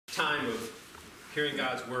time of hearing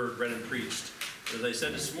God's word read and preached. As I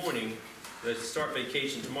said this morning, as I start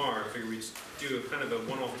vacation tomorrow, I figured we'd do a kind of a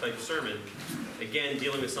one-off type sermon, again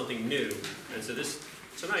dealing with something new. And so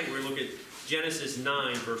tonight we're going to look at Genesis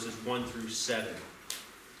 9, verses 1 through 7.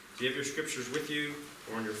 So you have your scriptures with you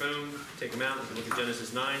or on your phone, take them out and look at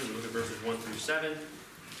Genesis 9, and look at verses 1 through 7.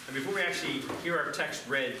 And before we actually hear our text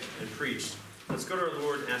read and preached, let's go to our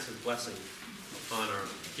Lord and ask His blessing upon our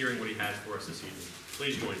hearing what He has for us this evening.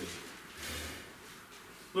 Please join me.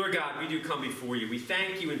 Lord God, we do come before you. We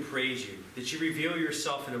thank you and praise you that you reveal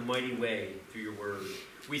yourself in a mighty way through your word.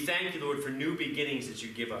 We thank you, Lord, for new beginnings that you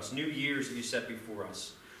give us, new years that you set before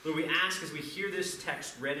us. Lord, we ask as we hear this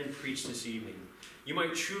text read and preached this evening, you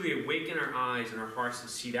might truly awaken our eyes and our hearts to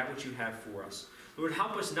see that which you have for us. Lord,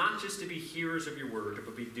 help us not just to be hearers of your word,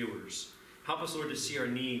 but be doers. Help us, Lord, to see our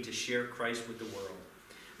need to share Christ with the world.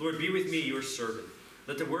 Lord, be with me, your servant.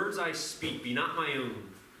 Let the words I speak be not my own,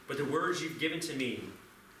 but the words you've given to me,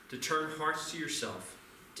 to turn hearts to yourself,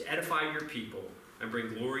 to edify your people, and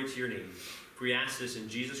bring glory to your name. For we ask this in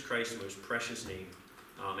Jesus Christ's most precious name.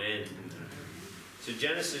 Amen. So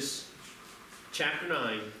Genesis chapter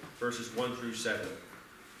 9, verses 1 through 7.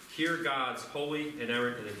 Hear God's holy,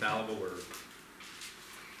 inerrant, and infallible word.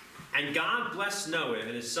 And God blessed Noah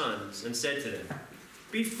and his sons, and said to them,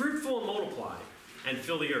 be fruitful and multiply, and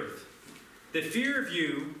fill the earth. The fear of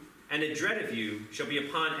you and the dread of you shall be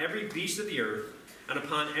upon every beast of the earth, and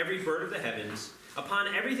upon every bird of the heavens,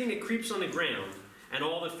 upon everything that creeps on the ground, and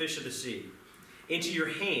all the fish of the sea. Into your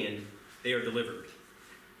hand they are delivered.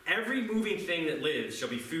 Every moving thing that lives shall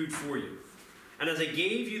be food for you. And as I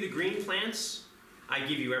gave you the green plants, I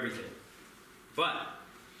give you everything. But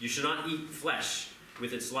you shall not eat flesh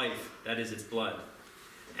with its life, that is its blood.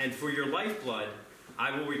 And for your lifeblood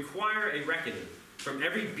I will require a reckoning. From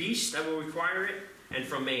every beast I will require it, and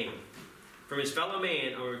from man. From his fellow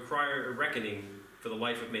man I will require a reckoning for the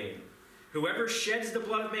life of man. Whoever sheds the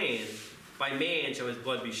blood of man, by man shall his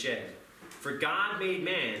blood be shed. For God made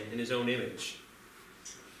man in his own image.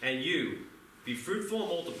 And you, be fruitful and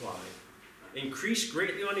multiply, increase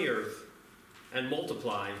greatly on the earth, and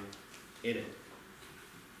multiply in it.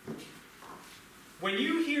 When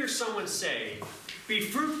you hear someone say, be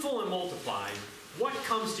fruitful and multiply, what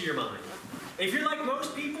comes to your mind? If you're like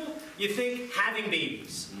most people, you think having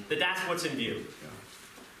babies, that's what's in view.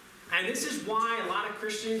 And this is why a lot of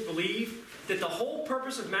Christians believe that the whole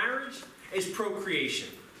purpose of marriage is procreation.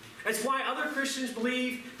 That's why other Christians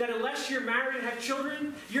believe that unless you're married and have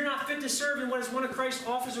children, you're not fit to serve in what is one of Christ's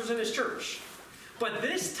officers in his church. But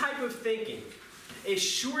this type of thinking is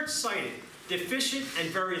short-sighted, deficient, and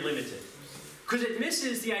very limited. Because it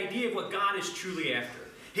misses the idea of what God is truly after.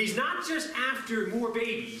 He's not just after more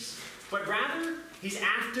babies, but rather he's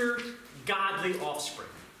after godly offspring.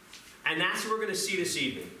 And that's what we're going to see this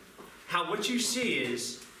evening. How what you see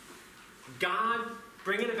is God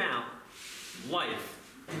bringing about life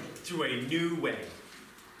through a new way.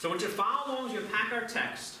 So I want you to follow along as you unpack our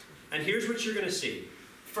text, and here's what you're going to see.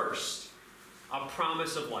 First, a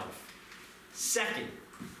promise of life. Second,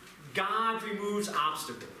 God removes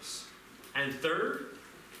obstacles. And third,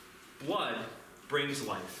 blood brings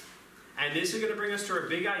life. And this is going to bring us to our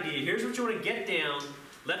big idea. Here's what you want to get down.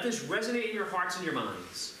 Let this resonate in your hearts and your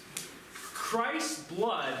minds. Christ's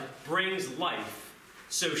blood brings life,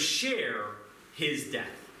 so share his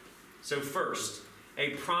death. So first,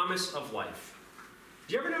 a promise of life.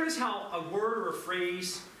 Do you ever notice how a word or a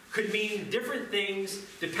phrase could mean different things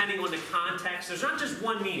depending on the context? There's not just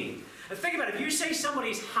one meaning. And think about it. If you say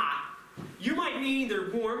somebody's hot, you might mean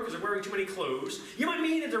they're warm because they're wearing too many clothes. You might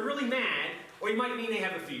mean that they're really mad, or you might mean they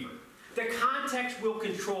have a fever. The context will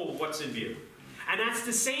control what's in view. And that's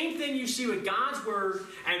the same thing you see with God's word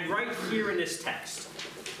and right here in this text.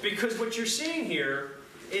 Because what you're seeing here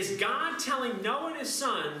is God telling Noah and his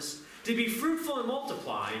sons to be fruitful and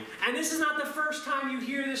multiply. And this is not the first time you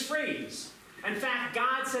hear this phrase. In fact,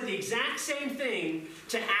 God said the exact same thing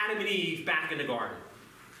to Adam and Eve back in the garden.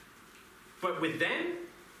 But with them,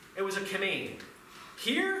 it was a command.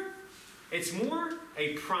 Here, it's more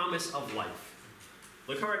a promise of life.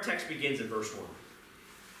 Look how our text begins in verse 1.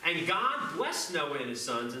 And God blessed Noah and his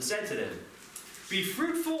sons and said to them, be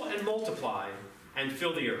fruitful and multiply and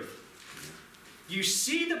fill the earth. You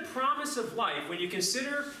see the promise of life when you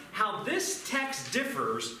consider how this text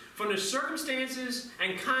differs from the circumstances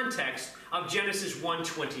and context of Genesis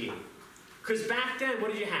 1:28. Because back then,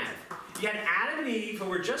 what did you have? You had Adam and Eve who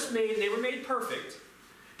were just made, they were made perfect.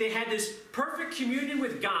 They had this perfect communion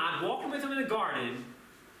with God, walking with him in the garden,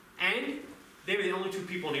 and they were the only two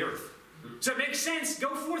people on the earth. So it makes sense,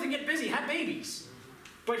 go forth and get busy, have babies.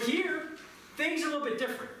 But here, things are a little bit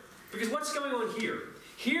different. Because what's going on here?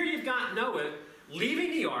 Here you've got Noah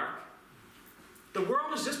leaving the ark. The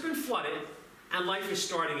world has just been flooded, and life is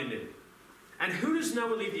starting anew. And who does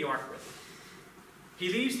Noah leave the ark with? He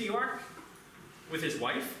leaves the ark with his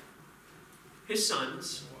wife, his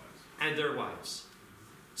sons, and their wives.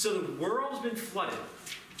 So the world's been flooded,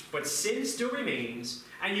 but sin still remains,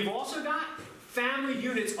 and you've also got family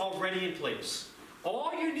units already in place.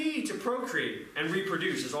 All you need to procreate and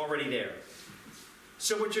reproduce is already there.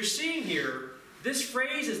 So what you're seeing here, this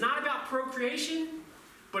phrase is not about procreation,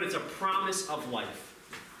 but it's a promise of life.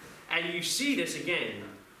 And you see this again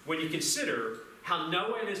when you consider how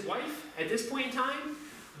Noah and his wife, at this point in time,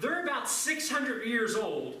 they're about 600 years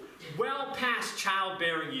old, well past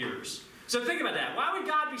childbearing years. So think about that. Why would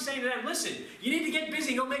God be saying to them, listen, you need to get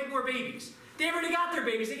busy, go make more babies? They already got their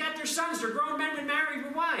babies. They got their sons. They're grown men with married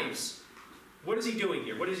with wives. What is he doing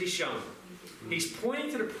here? What is he showing? He's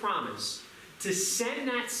pointing to the promise to send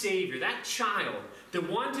that Savior, that child, the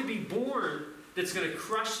one to be born that's going to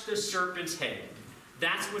crush the serpent's head.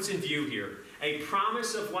 That's what's in view here. A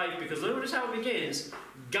promise of life, because notice how it begins.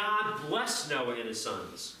 God blessed Noah and his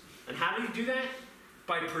sons. And how did he do that?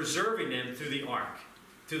 By preserving them through the ark,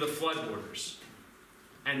 through the flood waters.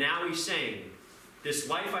 And now he's saying, this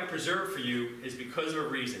life I preserve for you is because of a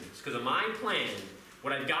reason. It's because of my plan,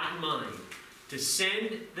 what I've got in mind, to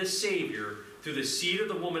send the Savior through the seed of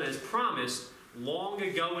the woman as promised long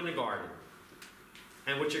ago in the garden.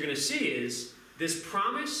 And what you're going to see is this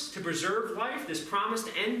promise to preserve life, this promise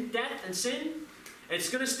to end death and sin, it's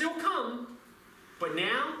going to still come, but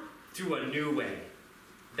now through a new way.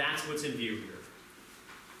 That's what's in view here.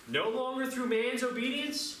 No longer through man's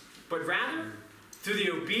obedience, but rather through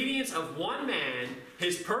the obedience of one man,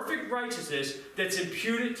 his perfect righteousness that's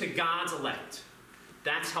imputed to God's elect.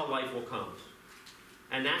 That's how life will come.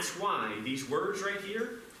 And that's why these words right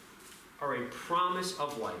here are a promise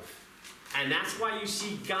of life. And that's why you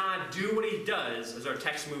see God do what he does as our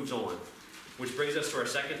text moves on. Which brings us to our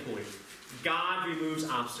second point. God removes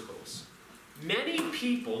obstacles. Many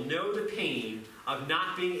people know the pain of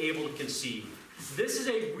not being able to conceive. This is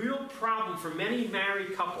a real problem for many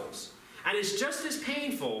married couples. And it's just as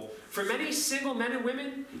painful for many single men and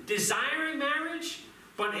women desiring marriage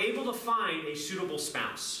but unable to find a suitable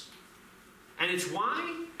spouse. And it's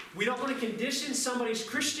why we don't want to condition somebody's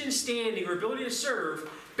Christian standing or ability to serve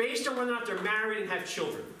based on whether or not they're married and have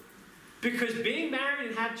children. Because being married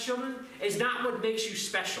and have children is not what makes you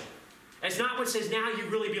special. It's not what says now you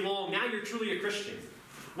really belong, now you're truly a Christian.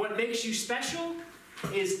 What makes you special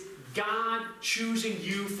is God choosing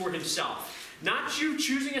you for himself. Not you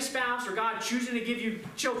choosing a spouse or God choosing to give you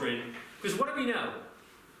children. Because what do we know?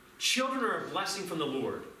 Children are a blessing from the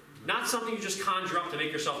Lord. Not something you just conjure up to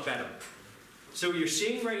make yourself better. So you're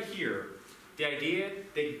seeing right here the idea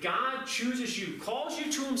that God chooses you, calls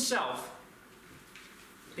you to himself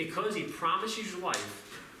because he promises you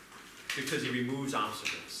life, because he removes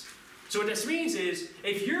obstacles. So what this means is,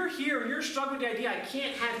 if you're here and you're struggling with the idea, I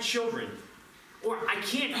can't have children, or I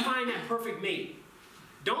can't find that perfect mate,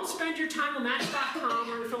 don't spend your time on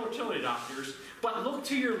Match.com or the fertility doctors, but look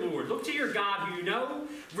to your Lord. Look to your God who you know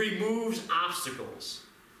removes obstacles.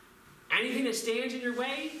 Anything that stands in your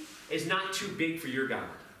way is not too big for your God.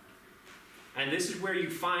 And this is where you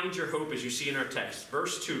find your hope, as you see in our text.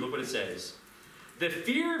 Verse 2, look what it says. The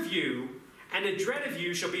fear of you and the dread of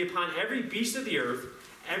you shall be upon every beast of the earth,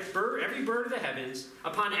 every bird of the heavens,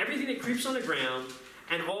 upon everything that creeps on the ground,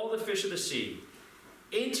 and all the fish of the sea.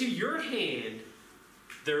 Into your hand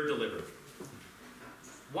they're delivered.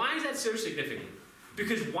 Why is that so significant?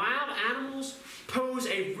 Because wild animals pose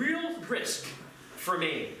a real risk for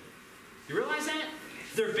man. You realize that?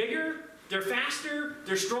 They're bigger, they're faster,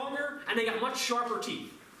 they're stronger, and they got much sharper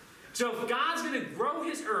teeth. So if God's going to grow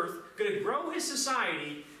his earth, going to grow his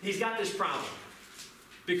society, he's got this problem.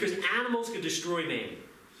 Because animals can destroy man.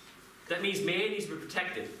 That means man needs to be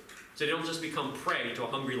protected, so they don't just become prey to a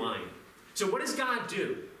hungry lion. So what does God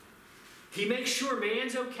do? He makes sure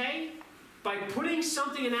man's okay by putting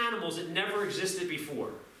something in animals that never existed before.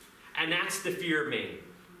 And that's the fear of man.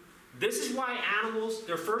 This is why animals,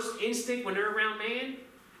 their first instinct when they're around man,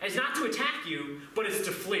 is not to attack you, but it's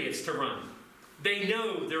to flee, it's to run. They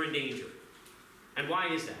know they're in danger. And why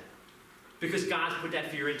is that? Because God's put that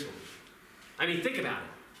fear into them. I mean, think about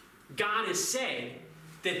it. God has said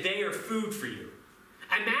that they are food for you.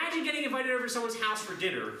 Imagine getting invited over to someone's house for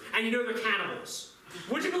dinner, and you know they're cannibals.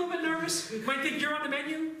 Wouldn't you be a little bit nervous? You might think you're on the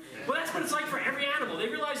menu? Well, that's what it's like for every animal. They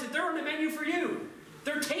realize that they're on the menu for you.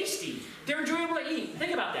 They're tasty. They're enjoyable to eat.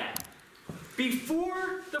 Think about that.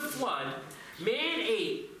 Before the flood, man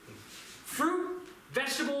ate fruit,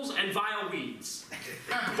 vegetables and vile weeds.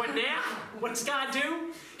 But now, what does God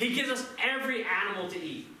do? He gives us every animal to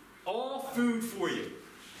eat. All food for you.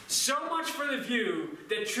 So much for the view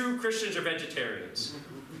that true Christians are vegetarians.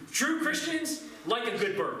 True Christians like a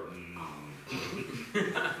good burger.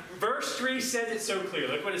 Verse 3 says it so clear.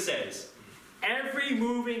 Look what it says. Every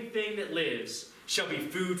moving thing that lives shall be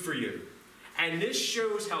food for you. And this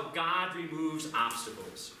shows how God removes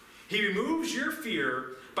obstacles. He removes your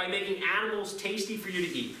fear by making animals tasty for you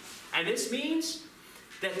to eat. And this means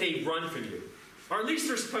that they run from you. Or at least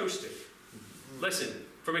they're supposed to. Listen,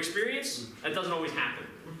 from experience, that doesn't always happen.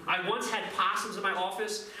 I once had possums in my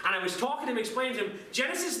office, and I was talking to them, explaining to them,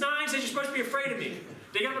 Genesis 9 says you're supposed to be afraid of me.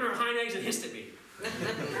 They got on their hind legs and hissed at me.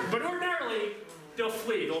 But ordinarily, they'll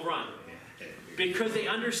flee, they'll run. Because they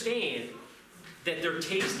understand that they're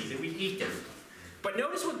tasty, that we eat them. But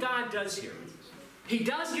notice what God does here. He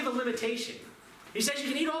does give a limitation. He says you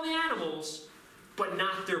can eat all the animals, but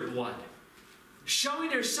not their blood. Showing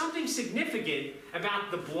there's something significant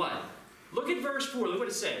about the blood. Look at verse 4, look what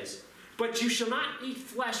it says. But you shall not eat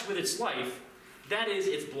flesh with its life, that is,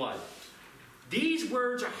 its blood. These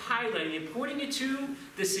words are highlighting and pointing you to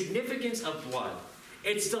the significance of blood.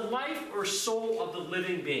 It's the life or soul of the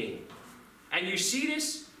living being. And you see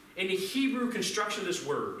this in the Hebrew construction of this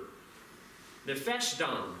word. Nefesh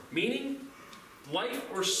dam, meaning life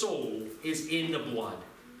or soul is in the blood.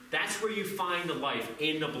 That's where you find the life,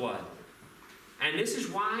 in the blood. And this is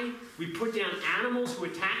why we put down animals who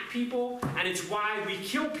attack people, and it's why we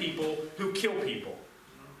kill people who kill people.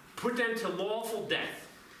 Put them to lawful death,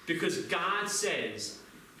 because God says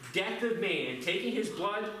death of man, taking his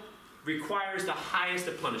blood, requires the highest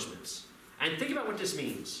of punishments. And think about what this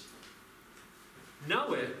means.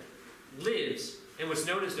 Noah lives in what's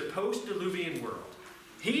known as the post-diluvian world.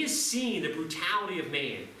 He has seen the brutality of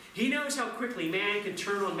man. He knows how quickly man can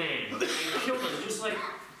turn on man and kill them, just like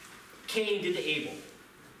Cain did to Abel.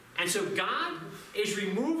 And so God is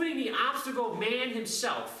removing the obstacle of man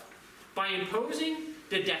himself by imposing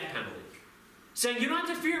the death penalty. Saying you don't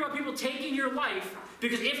have to fear about people taking your life,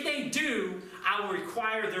 because if they do, I will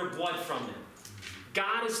require their blood from them.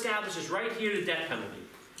 God establishes right here the death penalty.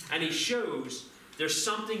 And he shows there's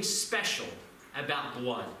something special about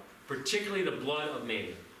blood, particularly the blood of man.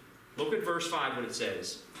 Look at verse 5 when it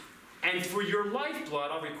says, and for your lifeblood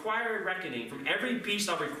I'll require a reckoning. From every beast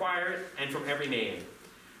I'll require it, and from every man.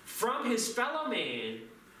 From his fellow man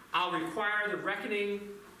I'll require the reckoning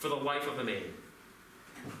for the life of a man.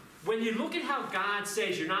 When you look at how God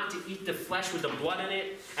says you're not to eat the flesh with the blood in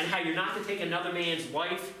it, and how you're not to take another man's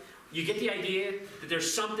life, you get the idea that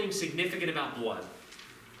there's something significant about blood.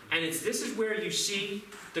 And this is where you see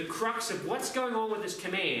the crux of what's going on with this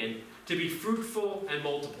command to be fruitful and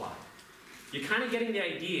multiply. You're kind of getting the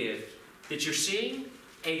idea that you're seeing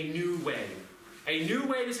a new way. A new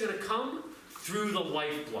way that's going to come through the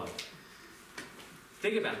lifeblood.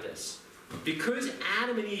 Think about this. Because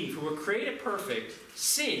Adam and Eve, who were created perfect,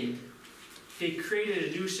 sinned, they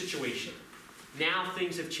created a new situation. Now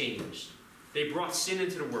things have changed. They brought sin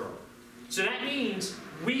into the world. So that means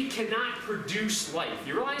we cannot produce life.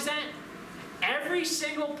 You realize that? Every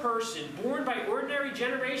single person born by ordinary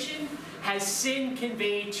generation has sin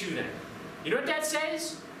conveyed to them. You know what that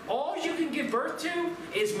says? All you can give birth to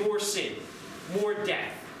is more sin, more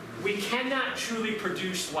death. We cannot truly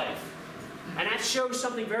produce life. And that shows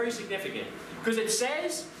something very significant. Because it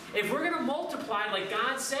says, if we're going to multiply like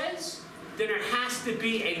God says, then there has to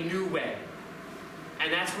be a new way.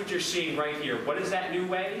 And that's what you're seeing right here. What is that new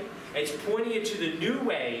way? It's pointing you to the new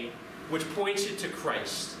way, which points you to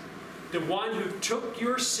Christ. The one who took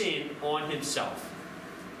your sin on himself.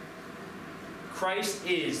 Christ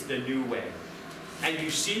is the new way. And you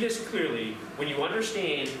see this clearly when you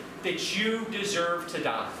understand that you deserve to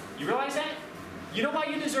die. You realize that? You know why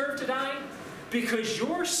you deserve to die? Because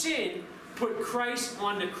your sin put Christ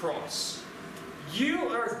on the cross. You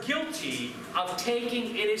are guilty of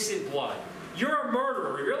taking innocent blood. You're a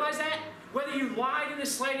murderer. You realize that? Whether you lied in the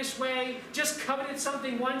slightest way, just coveted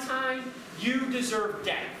something one time, you deserve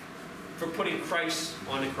death for putting Christ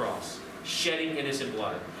on the cross, shedding innocent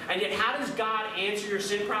blood. And yet, how does God answer your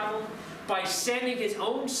sin problem? By sending his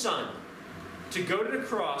own son to go to the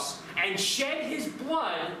cross and shed his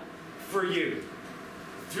blood for you.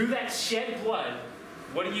 Through that shed blood,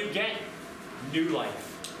 what do you get? New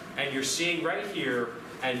life. And you're seeing right here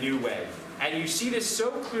a new way. And you see this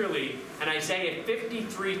so clearly in Isaiah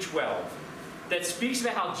 53:12, that speaks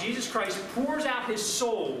about how Jesus Christ pours out his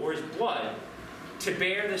soul or his blood to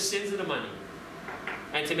bear the sins of the many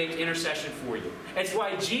and to make intercession for you. It's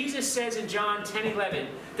why Jesus says in John 10:11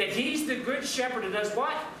 that he's the good shepherd that does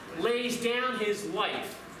what? Lays down his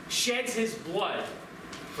life sheds his blood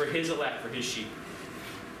for his elect, for his sheep.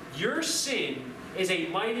 Your sin is a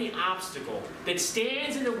mighty obstacle that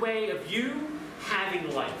stands in the way of you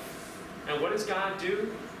having life. And what does God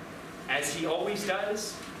do? As he always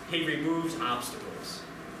does, he removes obstacles.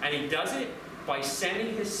 And he does it by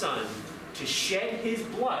sending his Son to shed his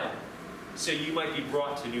blood so you might be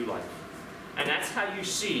brought to new life. And that's how you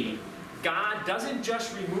see God doesn't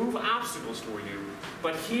just remove obstacles for you,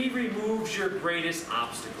 but he removes your greatest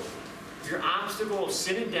obstacle. Your obstacle of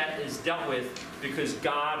sin and death is dealt with because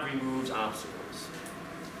God removes obstacles.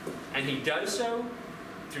 And he does so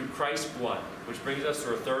through Christ's blood, which brings us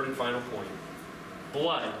to our third and final point.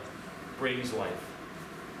 Blood brings life.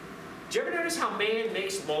 Do you ever notice how man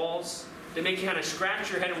makes laws that make you kind of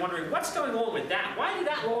scratch your head and wondering, what's going on with that? Why did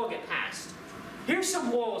that law get passed? Here's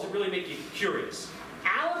some laws that really make you curious.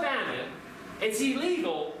 Alabama, it's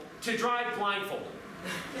illegal to drive blindfolded.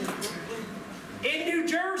 In New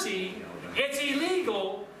Jersey, it's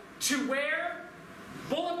illegal to wear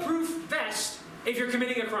bulletproof vest if you're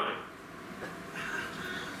committing a crime.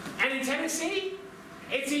 And in Tennessee,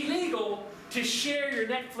 it's illegal to share your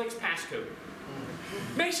Netflix passcode.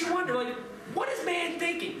 Makes you wonder, like, what is man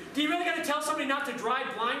thinking? Do you really got to tell somebody not to drive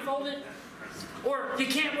blindfolded? Or you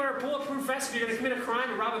can't wear a bulletproof vest if you're going to commit a crime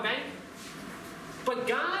and rob a bank? But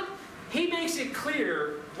God, he makes it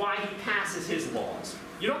clear why he passes his laws.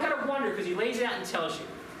 You don't got to wonder because he lays it out and tells you.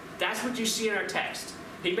 That's what you see in our text.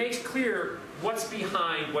 He makes clear what's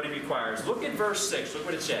behind what he requires. Look at verse 6. Look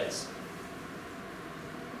what it says.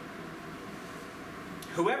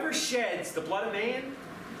 Whoever sheds the blood of man,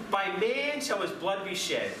 by man shall his blood be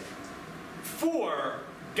shed. For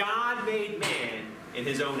God made man in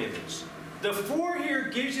his own image. The "for" here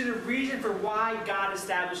gives you the reason for why God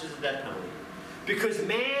establishes the death penalty. Because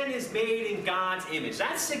man is made in God's image.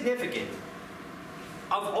 That's significant.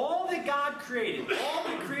 Of all that God created, all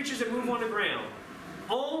the creatures that move on the ground,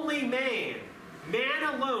 only man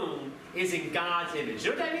alone, is in God's image.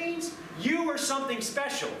 You know what that means? You are something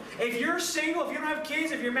special. If you're single, if you don't have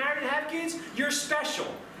kids, if you're married and have kids, you're special.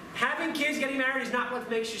 Having kids, getting married is not what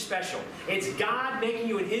makes you special. It's God making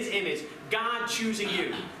you in his image, God choosing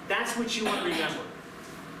you. That's what you want to remember.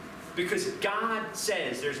 Because God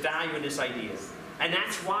says there's value in this idea. And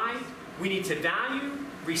that's why we need to value,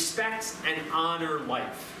 respect, and honor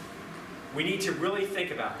life. We need to really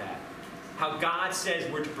think about that. How God says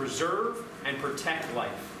we're to preserve and protect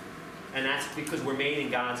life. And that's because we're made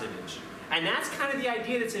in God's image. And that's kind of the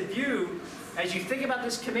idea that's in view as you think about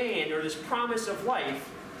this command or this promise of life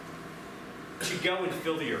to go and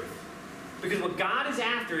fill the earth. Because what God is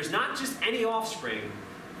after is not just any offspring,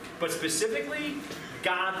 but specifically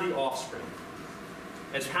godly offspring.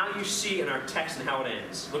 That's how you see in our text and how it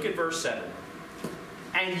ends. Look at verse 7.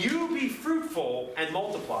 And you be fruitful and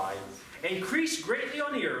multiply, increase greatly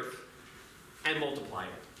on the earth, and multiply it.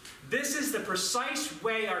 This is the precise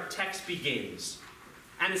way our text begins.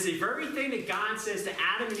 And it's the very thing that God says to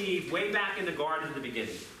Adam and Eve way back in the garden in the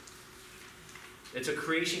beginning. It's a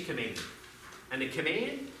creation command. And the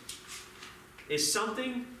command is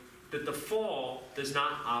something that the fall does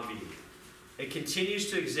not obviate. It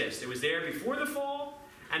continues to exist. It was there before the fall,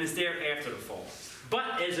 and it's there after the fall.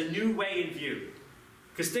 But as a new way in view.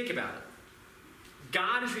 Because think about it.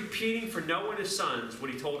 God is repeating for Noah and his sons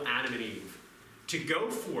what he told Adam and Eve. To go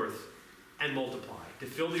forth and multiply, to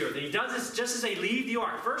fill the earth. And he does this just as they leave the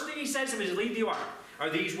ark. First thing he says to them is, leave the ark, are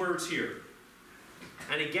these words here.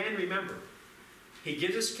 And again, remember, he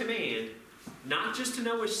gives us command not just to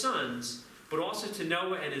Noah's sons, but also to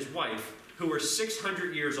Noah and his wife, who were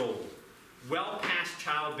 600 years old, well past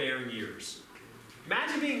childbearing years.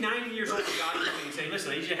 Imagine being 90 years old and God coming and saying,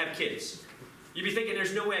 listen, I need you to have kids. You'd be thinking,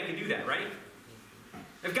 there's no way I can do that, right?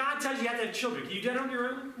 If God tells you you have to have children, can you do that on your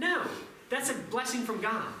own? No. That's a blessing from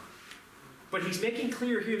God. But he's making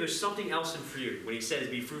clear here there's something else in for you when he says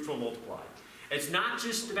be fruitful and multiply. It's not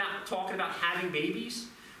just about talking about having babies,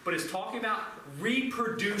 but it's talking about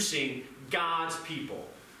reproducing God's people.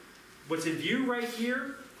 What's in view right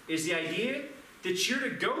here is the idea that you're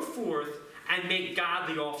to go forth and make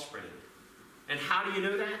godly offspring. And how do you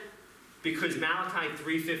know that? Because Malachi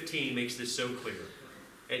 3:15 makes this so clear.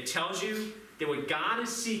 It tells you that what God is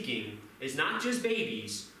seeking is not just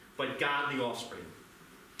babies, but godly offspring.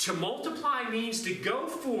 To multiply means to go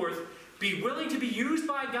forth, be willing to be used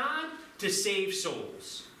by God to save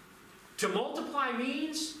souls. To multiply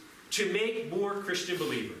means to make more Christian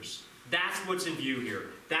believers. That's what's in view here.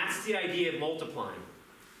 That's the idea of multiplying.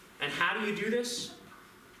 And how do you do this?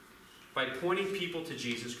 By pointing people to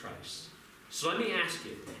Jesus Christ. So let me ask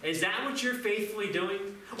you, is that what you're faithfully doing?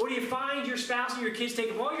 Or do you find your spouse and your kids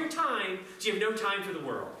take up all your time so you have no time for the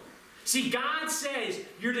world? See, God says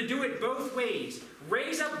you're to do it both ways.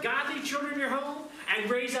 Raise up godly children in your home and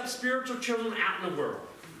raise up spiritual children out in the world.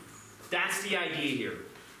 That's the idea here.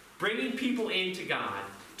 Bringing people into God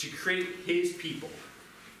to create His people.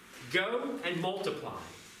 Go and multiply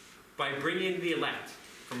by bringing the elect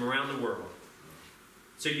from around the world.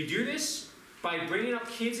 So you do this by bringing up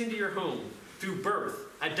kids into your home through birth,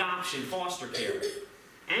 adoption, foster care.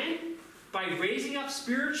 And by raising up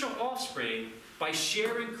spiritual offspring by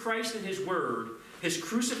sharing Christ and His Word, His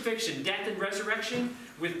crucifixion, death, and resurrection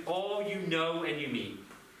with all you know and you meet.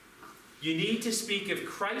 You need to speak of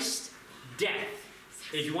Christ's death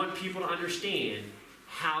if you want people to understand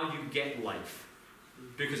how you get life.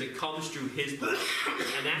 Because it comes through His blood.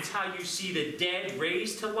 And that's how you see the dead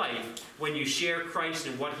raised to life when you share Christ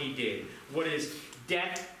and what He did. What His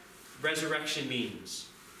death, resurrection means.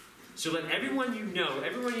 So let everyone you know,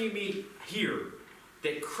 everyone you meet hear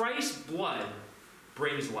that Christ's blood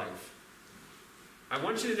brings life. I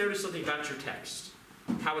want you to notice something about your text,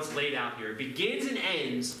 how it's laid out here. It begins and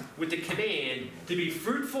ends with the command to be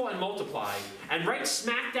fruitful and multiply. And right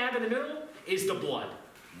smack dab in the middle is the blood.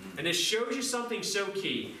 And this shows you something so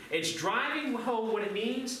key. It's driving home what it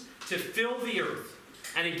means to fill the earth.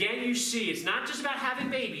 And again, you see, it's not just about having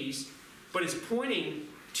babies, but it's pointing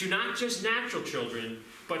to not just natural children,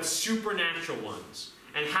 but supernatural ones.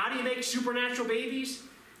 And how do you make supernatural babies?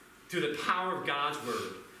 Through the power of God's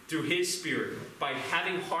Word, through His Spirit, by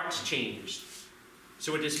having hearts changed.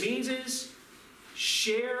 So what this means is,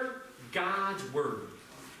 share God's Word.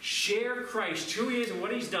 Share Christ, who He is and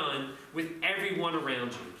what He's done, with everyone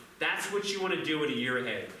around you. That's what you want to do in a year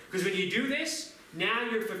ahead. Because when you do this, now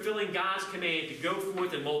you're fulfilling God's command to go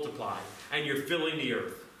forth and multiply. And you're filling the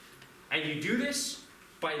earth. And you do this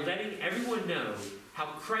by letting everyone know how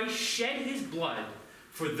Christ shed His blood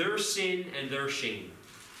for their sin and their shame.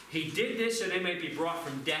 He did this so they might be brought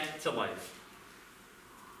from death to life.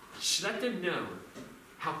 Just let them know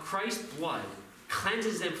how Christ's blood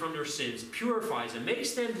cleanses them from their sins, purifies them,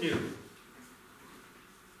 makes them new.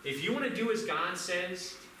 If you want to do as God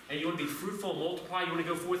says, and you want to be fruitful and multiply, you want to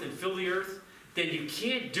go forth and fill the earth, then you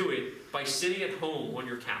can't do it by sitting at home on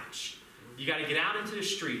your couch. You got to get out into the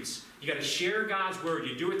streets. You got to share God's Word.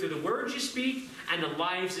 You do it through the words you speak and the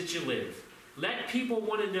lives that you live. Let people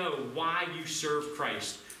want to know why you serve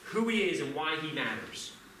Christ, who He is, and why He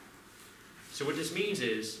matters. So what this means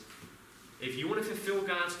is, if you want to fulfill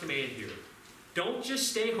God's command here, don't just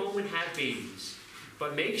stay home and have babies,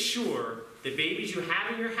 but make sure the babies you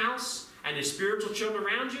have in your house and the spiritual children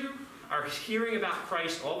around you are hearing about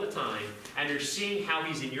Christ all the time, and they're seeing how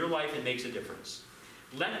He's in your life and makes a difference.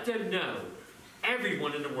 Let them know,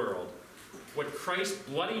 everyone in the world, what Christ's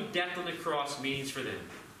bloody death on the cross means for them,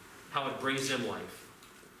 how it brings them life.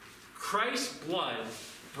 Christ's blood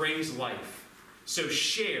brings life, so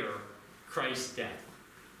share Christ's death.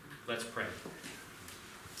 Let's pray.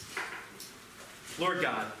 Lord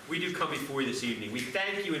God, we do come before you this evening. We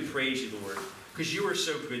thank you and praise you, Lord, because you are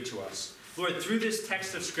so good to us. Lord, through this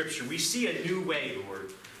text of Scripture, we see a new way,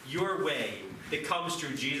 Lord, your way that comes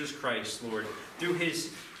through Jesus Christ, Lord. Through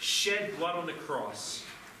His shed blood on the cross,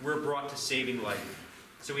 we're brought to saving life.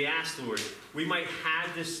 So we ask, Lord, we might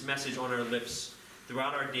have this message on our lips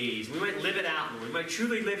throughout our days. We might live it out, Lord. We might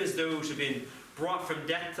truly live as those who have been brought from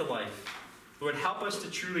death to life. Lord, help us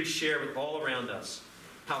to truly share with all around us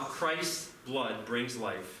how Christ's blood brings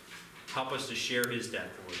life. Help us to share His death,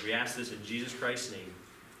 Lord. We ask this in Jesus Christ's name.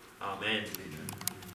 Amen. Amen.